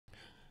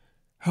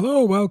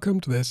Hello, welcome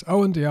to this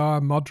O&DR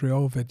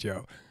Modurol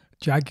video,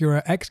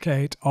 Jaguar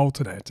XK8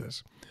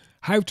 alternators,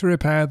 how to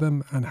repair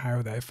them and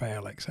how they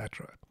fail,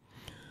 etc.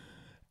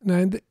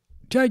 Now, the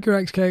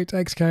Jaguar XK8,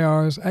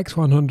 XKRs,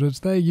 X100s,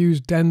 they use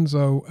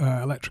Denso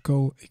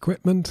electrical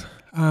equipment,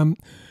 and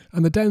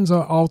the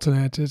Denso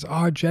alternators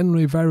are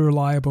generally very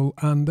reliable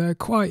and they're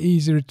quite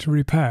easy to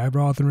repair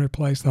rather than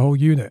replace the whole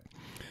unit.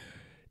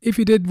 If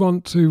you did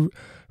want to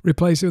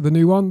replace it with a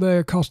new one,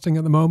 they're costing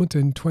at the moment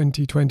in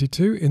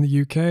 2022 in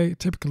the UK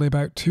typically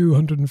about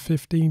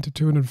 £215 to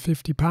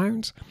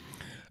 £250,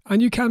 and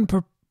you can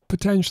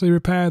potentially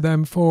repair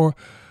them for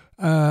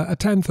a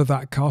tenth of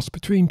that cost,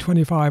 between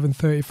 £25 and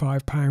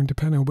 £35,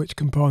 depending on which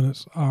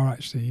components are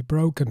actually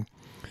broken.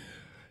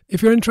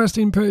 If you're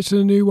interested in purchasing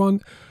a new one,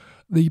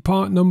 the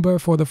part number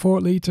for the 4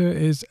 litre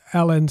is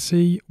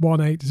LNC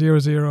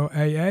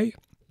 1800AA.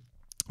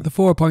 The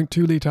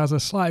 4.2 litre has a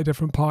slightly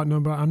different part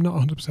number. I'm not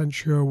 100%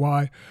 sure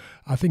why.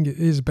 I think it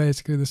is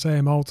basically the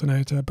same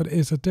alternator, but it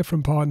is a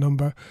different part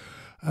number,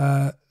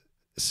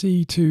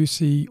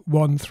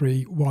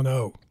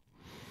 C2C1310.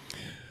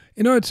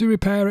 In order to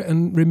repair it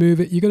and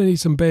remove it, you're going to need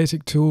some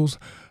basic tools.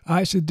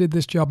 I actually did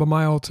this job on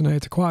my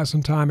alternator quite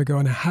some time ago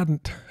and I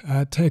hadn't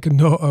taken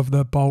note of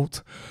the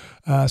bolt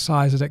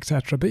sizes,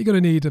 etc. But you're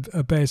going to need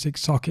a basic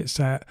socket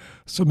set,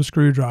 some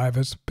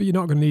screwdrivers, but you're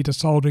not going to need a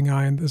soldering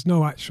iron. There's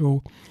no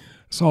actual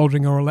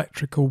soldering or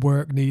electrical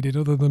work needed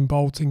other than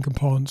bolting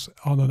components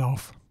on and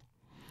off.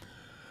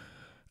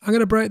 I'm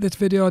going to break this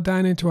video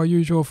down into our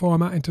usual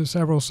format into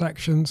several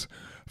sections.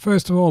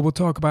 First of all, we'll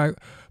talk about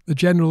the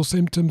general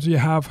symptoms you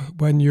have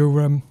when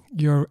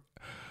your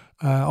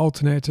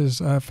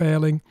alternator's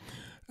failing.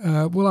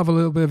 We'll have a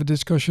little bit of a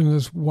discussion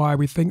as why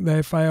we think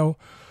they fail.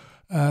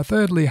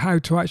 Thirdly, how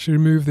to actually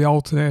remove the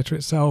alternator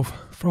itself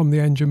from the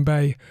engine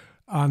bay,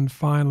 and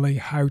finally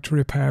how to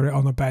repair it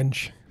on a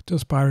bench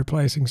just by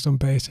replacing some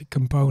basic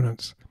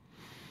components.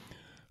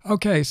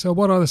 Okay, so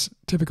what are the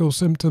typical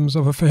symptoms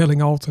of a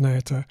failing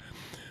alternator?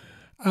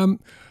 The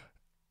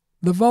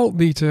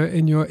voltmeter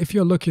if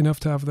you're lucky enough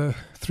to have the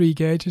 3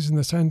 gauges in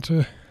the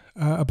center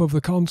above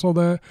the console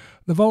there,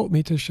 the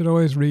voltmeter should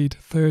always read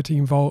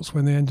 13 volts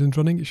when the engine's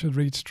running. It should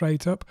read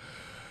straight up.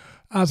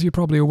 As you're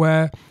probably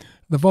aware,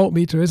 the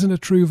voltmeter isn't a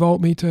true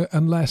voltmeter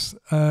unless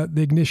the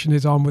ignition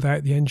is on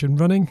without the engine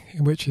running,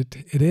 in which it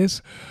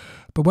is.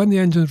 But when the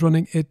engine's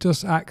running, it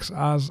just acts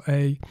as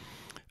a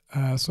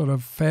sort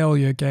of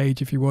failure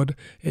gauge, if you would.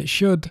 It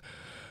should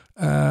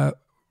the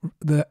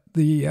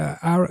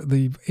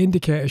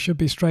indicator should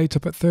be straight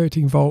up at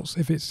 13 volts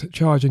if it's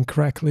charging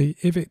correctly.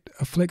 If it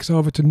flicks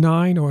over to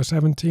 9 or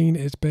 17,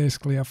 it's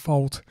basically a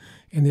fault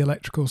in the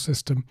electrical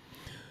system.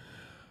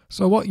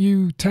 So what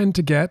you tend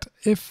to get,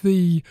 if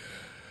you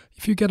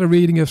get a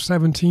reading of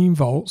 17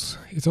 volts,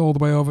 it's all the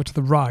way over to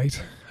the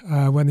right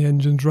when the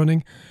engine's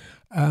running.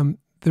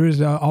 There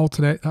is an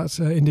alternate that's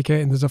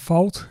indicating there's a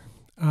fault,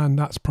 and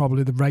that's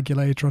probably the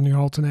regulator on your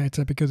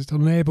alternator because it's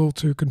unable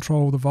to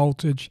control the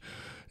voltage.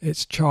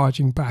 It's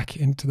charging back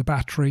into the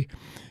battery.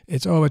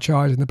 It's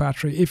overcharging the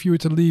battery. If you were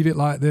to leave it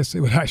like this, it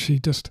would actually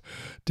just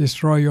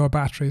destroy your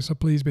battery. So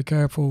please be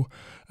careful.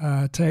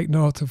 Take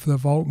note of the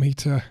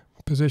voltmeter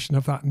position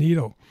of that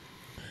needle.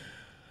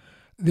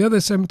 The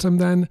other symptom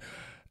then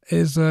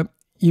is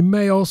you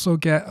may also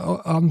get,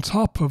 on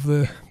top of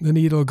the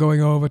needle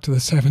going over to the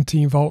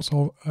 17 volts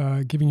or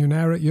giving you an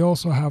error, you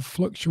also have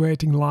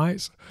fluctuating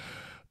lights.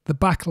 The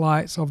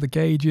backlights of the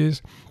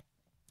gauges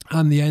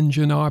and the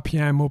engine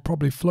RPM will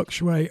probably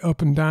fluctuate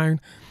up and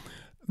down.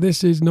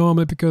 This is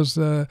normally because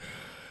the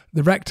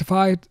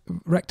rectifier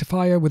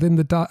within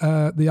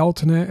the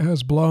alternator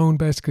has blown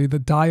basically the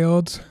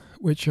diodes,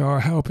 which are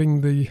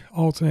helping the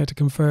alternator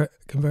convert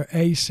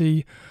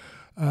AC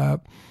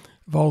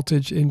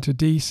voltage into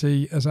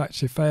DC, has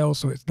actually failed,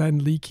 so it's then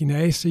leaking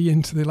AC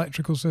into the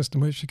electrical system,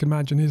 which you can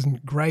imagine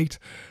isn't great,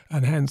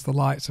 and hence the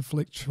lights are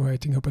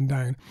fluctuating up and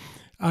down.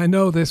 I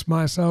know this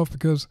myself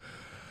because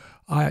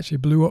I actually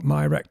blew up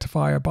my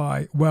rectifier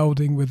by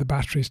welding with the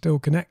battery still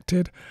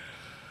connected.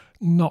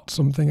 Not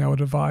something I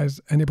would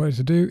advise anybody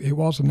to do. It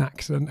was an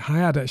accident. I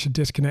had actually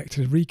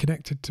disconnected,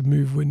 reconnected to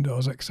move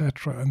windows,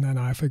 etc., and then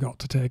I forgot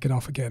to take it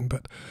off again,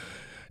 but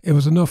it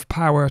was enough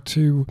power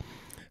to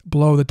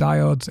blow the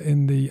diodes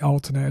in the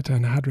alternator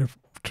and I had to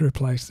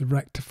replace the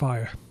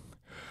rectifier.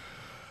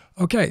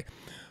 Okay,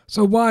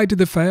 so why did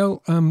they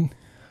fail?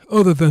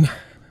 Other than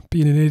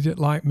being an idiot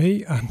like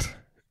me and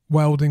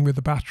welding with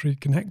the battery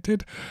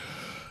connected.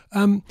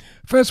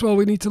 First of all,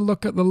 we need to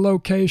look at the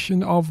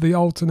location of the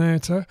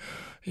alternator.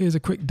 Here's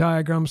a quick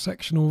diagram,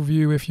 sectional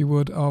view, if you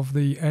would, of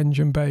the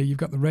engine bay. You've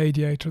got the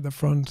radiator at the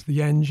front,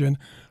 the engine,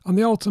 and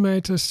the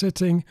alternator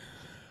sitting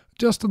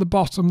just at the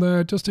bottom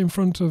there, just in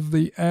front of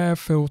the oil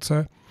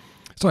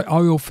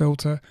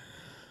filter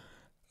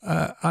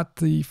at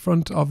the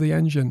front of the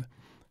engine.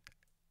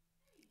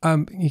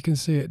 You can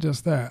see it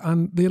just there,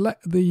 and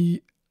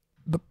the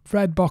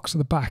red box at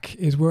the back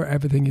is where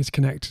everything is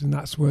connected, and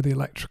that's where the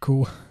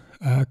electrical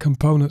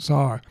components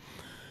are,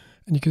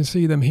 and you can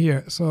see them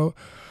here. So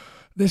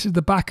This is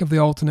the back of the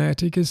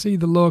alternator. You can see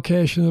the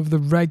location of the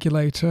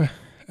regulator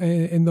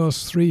in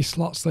those 3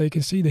 slots there, you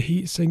can see the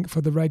heat sink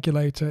for the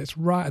regulator. It's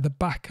right at the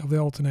back of the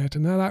alternator.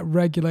 Now that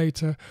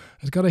regulator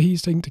has got a heat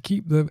sink to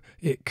keep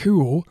it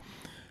cool,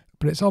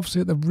 but it's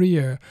obviously at the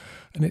rear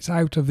and it's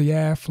out of the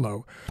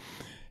airflow.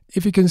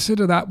 If you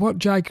consider that, what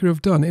Jaguar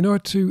have done, in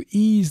order to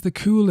ease the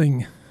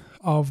cooling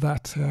of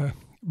that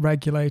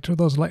regulator,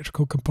 those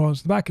electrical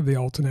components at the back of the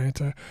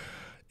alternator,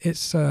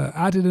 it's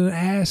added an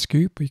air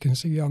scoop, you can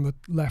see on the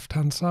left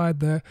hand side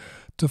there,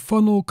 to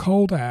funnel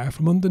cold air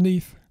from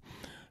underneath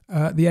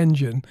the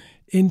engine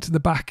into the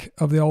back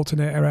of the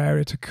alternator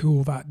area to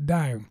cool that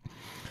down.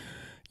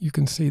 You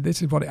can see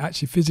this is what it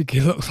actually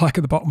physically looks like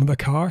at the bottom of the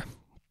car.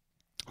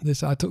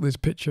 I took this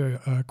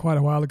picture quite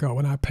a while ago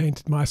when I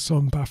painted my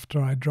sump after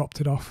I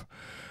dropped it off,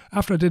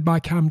 after I did my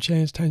cam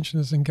change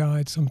tensioners and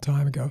guides some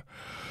time ago.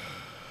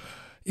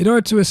 In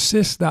order to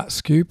assist that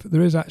scoop,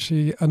 there is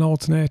actually an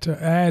alternator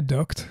air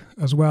duct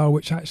as well,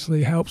 which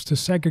actually helps to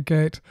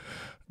segregate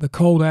the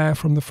cold air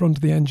from the front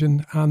of the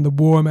engine and the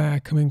warm air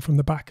coming from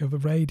the back of the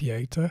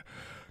radiator.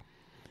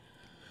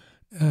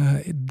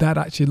 That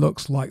actually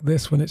looks like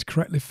this when it's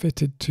correctly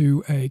fitted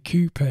to a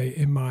coupe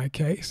in my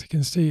case. You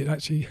can see it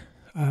actually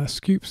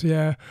scoops the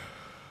air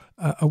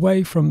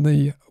away from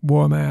the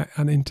warm air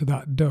and into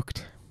that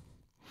duct.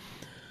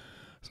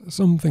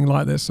 Something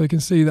like this. So you can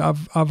see that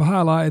I've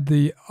highlighted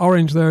the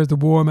orange there as the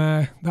warm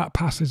air that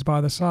passes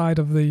by the side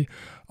of the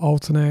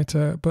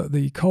alternator, but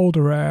the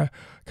colder air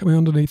coming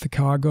underneath the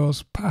car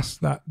goes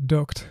past that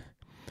duct,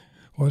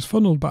 or is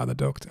funneled by the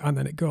duct, and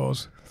then it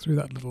goes through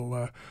that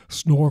little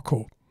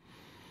snorkel.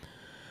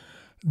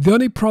 The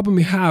only problem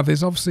we have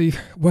is obviously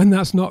when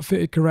that's not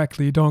fitted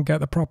correctly, you don't get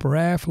the proper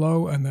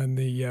airflow, and then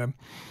the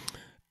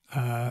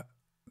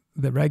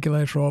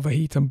regulator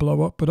overheat and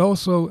blow up. But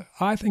also,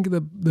 I think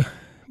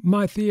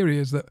my theory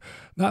is that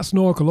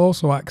snorkel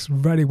also acts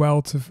very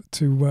well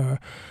to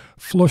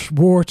flush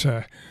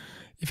water.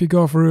 If you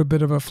go through a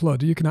bit of a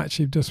flood, you can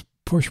actually just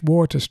push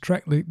water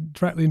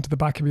directly into the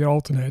back of your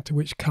alternator,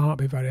 which can't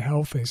be very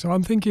healthy. So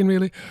I'm thinking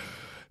really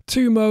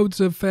 2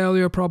 modes of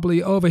failure,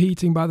 probably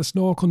overheating by the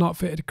snorkel not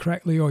fitted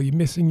correctly, or you're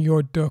missing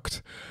your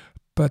duct,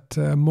 but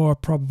more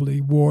probably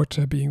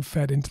water being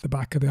fed into the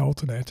back of the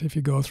alternator. If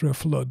you go through a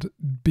flood,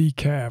 be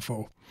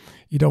careful.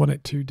 You don't want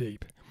it too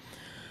deep.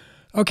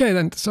 Okay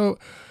then, so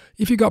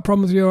if you've got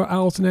problems with your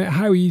alternator,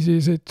 how easy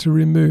is it to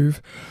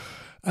remove?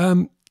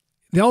 The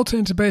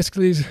alternator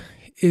basically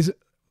is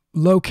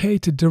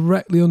located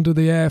directly under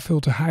the air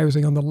filter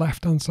housing on the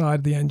left hand side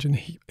of the engine.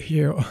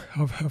 Here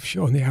I've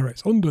shown the arrow,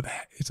 it's under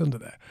there.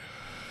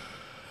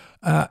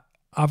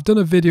 I've done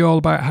a video all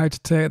about how to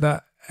take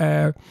that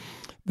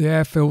the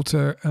air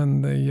filter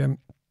and the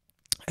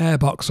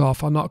airbox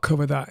off. I'll not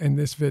cover that in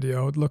this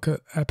video. Look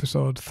at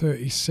episode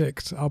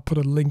 36. I'll put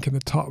a link in the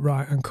top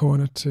right hand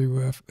corner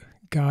to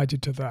guide you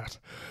to that.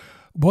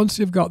 Once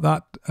you've got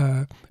that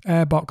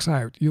airbox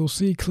out, you'll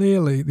see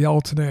clearly the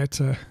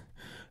alternator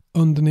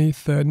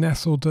underneath,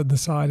 nestled at the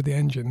side of the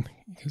engine.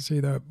 You can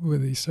see that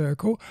with the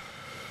circle.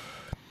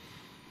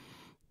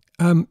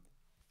 I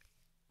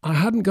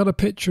hadn't got a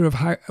picture of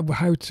how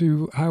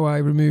I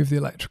remove the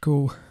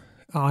electrical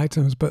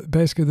items, but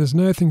basically there's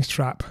an earthing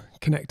strap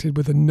connected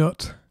with a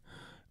nut,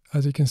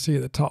 as you can see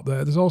at the top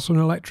there. There's also an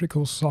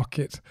electrical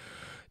socket.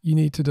 You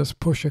need to just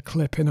push a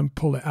clip in and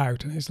pull it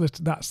out, and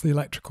that's the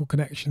electrical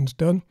connections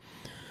done.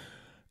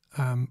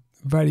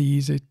 Very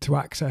easy to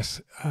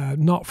access,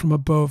 not from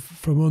above,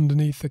 from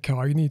underneath the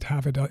car. You need to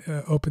have it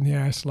up in the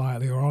air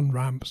slightly or on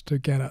ramps to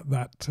get at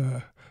that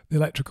the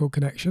electrical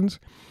connections.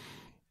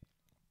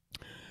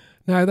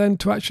 Now then,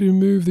 to actually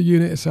remove the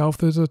unit itself,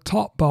 there's a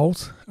top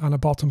bolt and a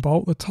bottom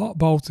bolt. The top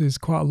bolt is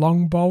quite a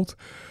long bolt.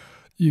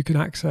 You can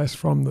access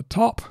from the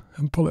top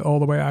and pull it all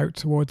the way out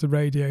towards the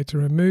radiator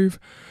and move.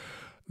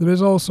 There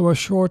is also a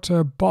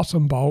shorter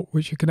bottom bolt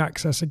which you can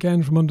access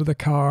again from under the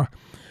car,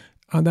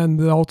 and then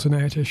the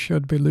alternator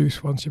should be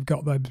loose once you've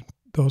got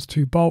those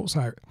 2 bolts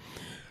out.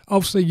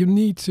 Obviously you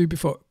need to,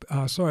 before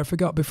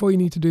you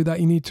need to do that,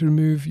 you need to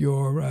remove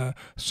your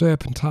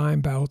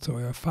serpentine belt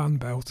or your fan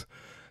belt,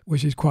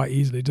 which is quite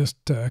easily just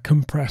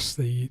compress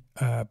the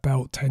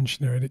belt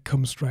tensioner and it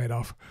comes straight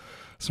off.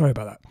 Sorry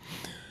about that.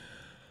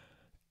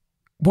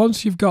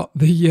 Once you've got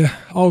the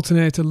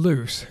alternator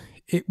loose,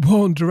 it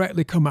won't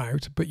directly come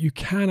out, but you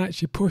can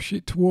actually push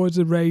it towards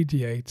the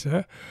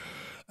radiator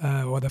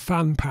or the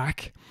fan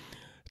pack,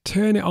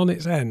 turn it on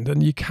its end,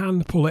 and you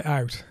can pull it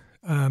out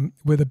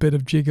with a bit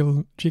of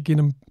jigging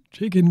and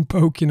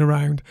poking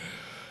around.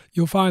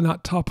 You'll find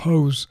that top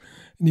hose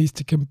needs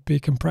to be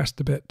compressed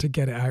a bit to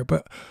get it out,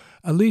 but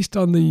at least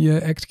on the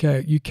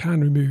XK8 you can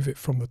remove it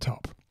from the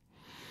top.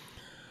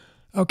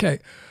 Okay,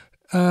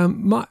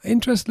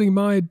 interestingly,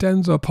 my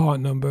Denso part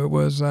number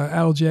was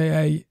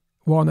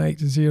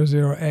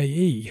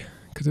LJA1800AE,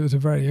 because it was a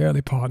very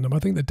early part number. I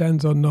think the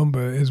Denso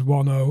number is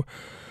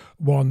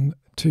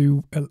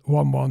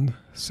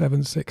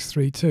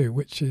 1012117632,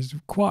 which is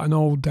quite an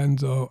old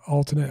Denso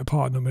alternator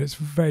part number. It's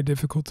very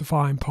difficult to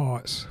find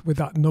parts with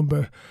that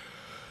number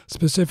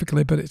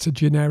specifically, but it's a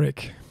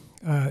generic,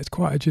 it's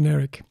quite a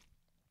generic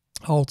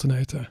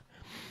alternator.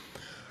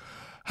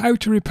 How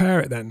to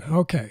repair it then?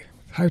 Okay,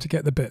 how to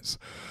get the bits.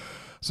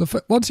 So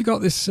once you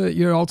got this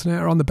your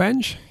alternator on the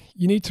bench,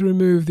 you need to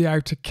remove the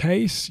outer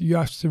case. You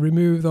have to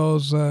remove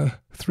those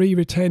 3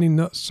 retaining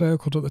nuts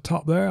circled at the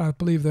top there. I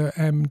believe they're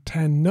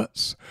M10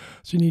 nuts,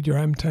 so you need your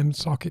M10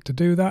 socket to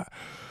do that.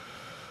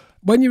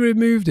 When you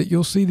removed it,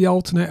 you'll see the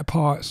alternator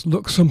parts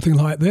look something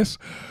like this.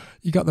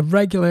 You got the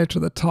regulator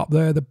at the top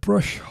there, the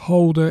brush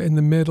holder in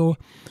the middle,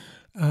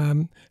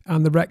 and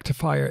the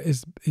rectifier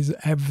is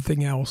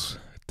everything else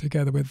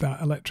together with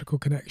that electrical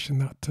connection,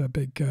 that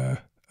big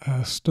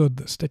stud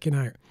that's sticking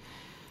out.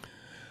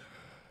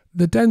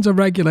 The Denso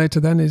regulator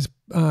then is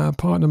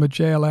part number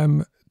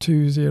JLM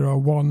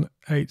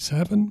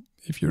 20187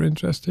 if you're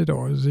interested,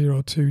 or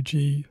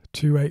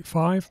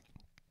 02G285.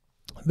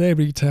 They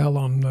retail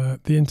on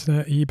the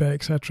internet, eBay,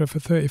 etc. for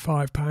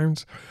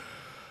 £35.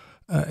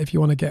 If you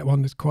want to get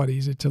one, it's quite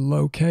easy to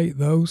locate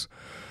those.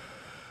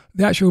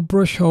 The actual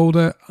brush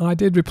holder, I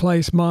did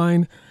replace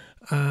mine.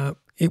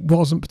 It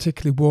wasn't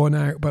particularly worn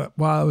out, but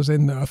while I was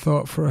in there, I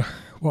thought for,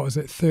 what was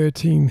it,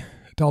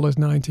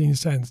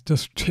 $13.19,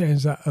 just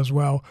change that as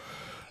well.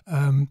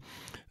 So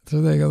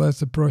there you go,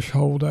 there's the brush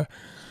holder.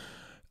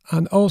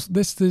 And also,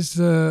 this is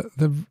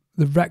the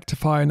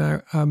rectifier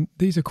now.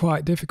 These are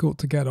quite difficult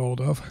to get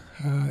hold of.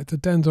 It's a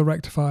Denso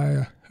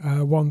rectifier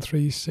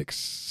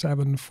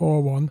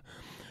 136741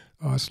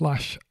 /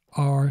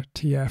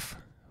 RTF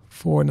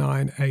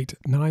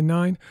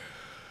 49899.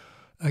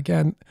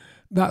 Again,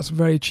 that's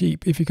very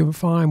cheap if you can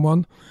find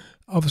one.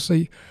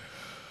 Obviously,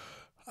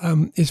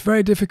 it's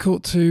very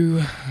difficult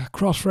to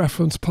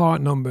cross-reference part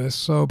numbers.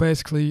 So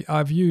basically,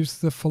 I've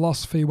used the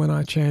philosophy when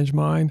I change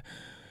mine.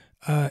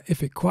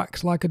 If it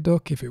quacks like a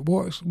duck, if it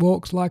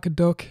walks like a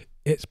duck,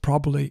 it's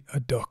probably a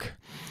duck.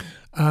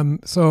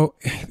 So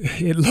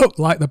it looked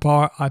like the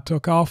part I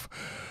took off.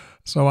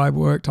 So I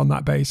worked on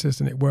that basis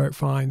and it worked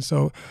fine.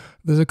 So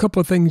there's a couple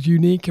of things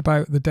unique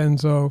about the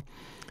Denso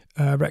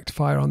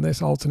rectifier on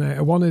this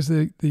alternator. One is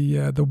the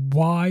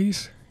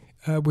Ys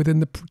within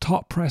the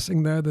top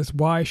pressing there. There's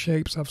Y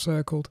shapes I've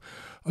circled,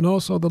 and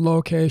also the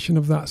location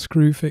of that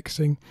screw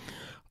fixing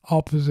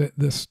opposite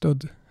the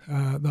stud,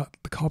 the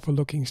copper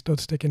looking stud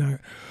sticking out.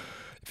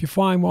 If you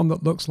find one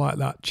that looks like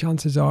that,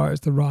 chances are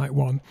it's the right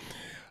one.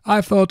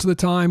 I thought at the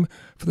time,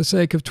 for the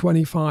sake of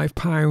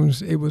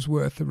 £25, it was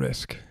worth the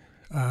risk.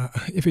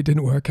 If it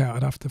didn't work out,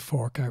 I'd have to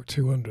fork out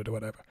 200 or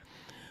whatever.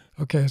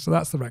 Okay, so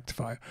that's the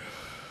rectifier.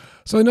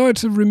 So in order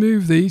to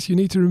remove these, you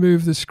need to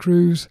remove the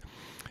screws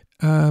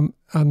and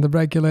the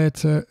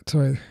regulator.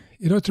 Sorry,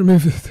 in order to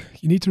remove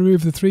you need to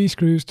remove the 3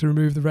 screws to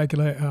remove the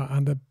regulator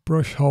and the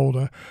brush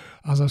holder,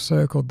 as I've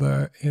circled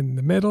there in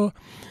the middle.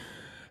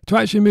 To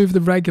actually remove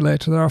the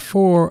regulator, there are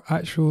 4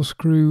 actual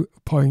screw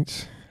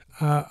points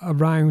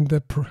around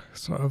the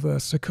sort of the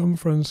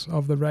circumference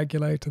of the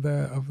regulator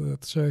there, of the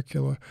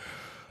circular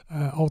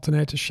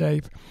alternator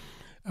shape,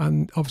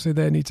 and obviously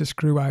they need to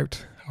screw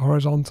out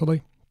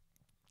horizontally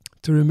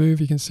to remove.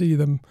 You can see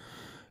them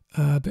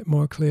a bit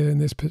more clear in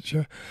this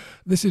picture.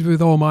 This is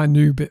with all my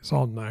new bits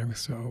on now,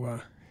 so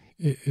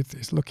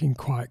it's looking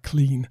quite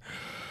clean.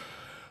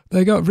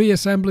 They got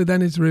reassembly,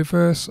 then is the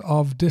reverse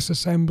of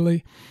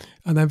disassembly,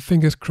 and then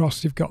fingers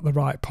crossed you've got the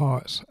right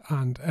parts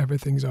and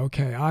everything's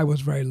okay. I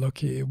was very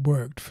lucky, it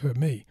worked for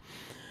me.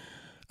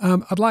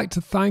 I'd like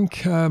to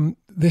thank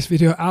this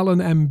video Alan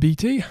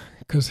MBT,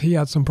 because he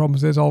had some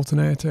problems with his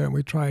alternator and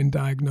we try and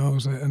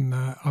diagnose it, and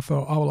I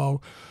thought, oh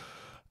well,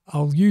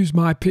 I'll use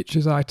my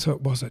pictures I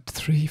took, was it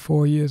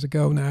 3-4 years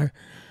ago now,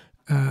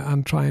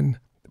 and try and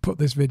put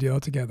this video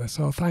together.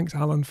 So thanks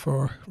Alan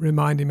for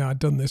reminding me I'd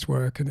done this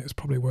work, and it's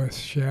probably worth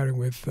sharing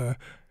with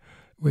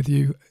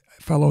you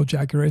fellow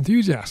Jaguar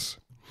enthusiasts.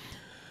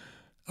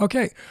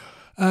 Okay,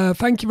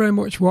 thank you very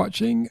much for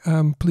watching.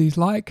 Please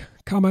like,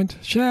 comment,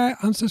 share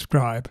and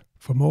subscribe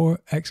for more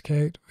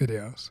XK8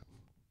 videos.